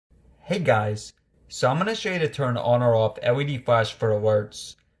Hey guys, so I'm going to show you to turn on or off LED flash for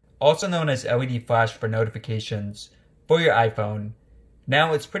alerts, also known as LED flash for notifications, for your iPhone.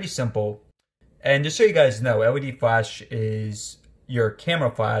 Now it's pretty simple, and just so you guys know, LED flash is your camera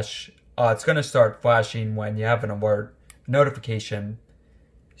flash. It's going to start flashing when you have an alert notification.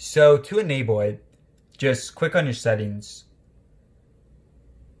 So to enable it, just click on your settings,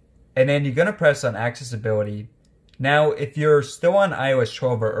 and then you're going to press on accessibility. Now, if you're still on iOS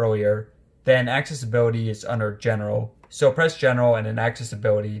 12 or earlier, then accessibility is under general. So press general and then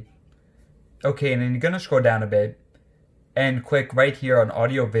accessibility. Okay, and then you're going to scroll down a bit and click right here on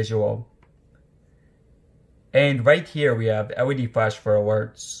audio visual. And right here we have LED flash for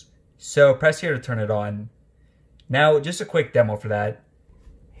alerts. So press here to turn it on. Now, just a quick demo for that.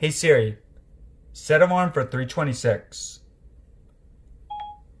 Hey Siri, set alarm for 3:26.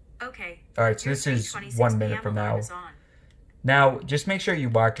 Okay. Alright, so this is 1 minute from now. Now, just make sure you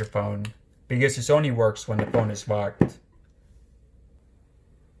lock your phone, because this only works when the phone is locked.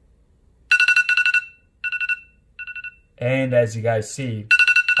 And as you guys see,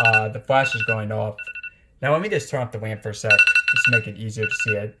 the flash is going off. Now let me just turn off the lamp for a sec, just to make it easier to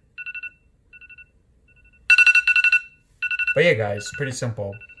see it. But yeah guys, pretty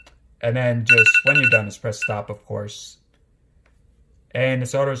simple. And then just, when you're done, just press stop, of course. And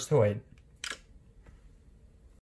that's all there is to it.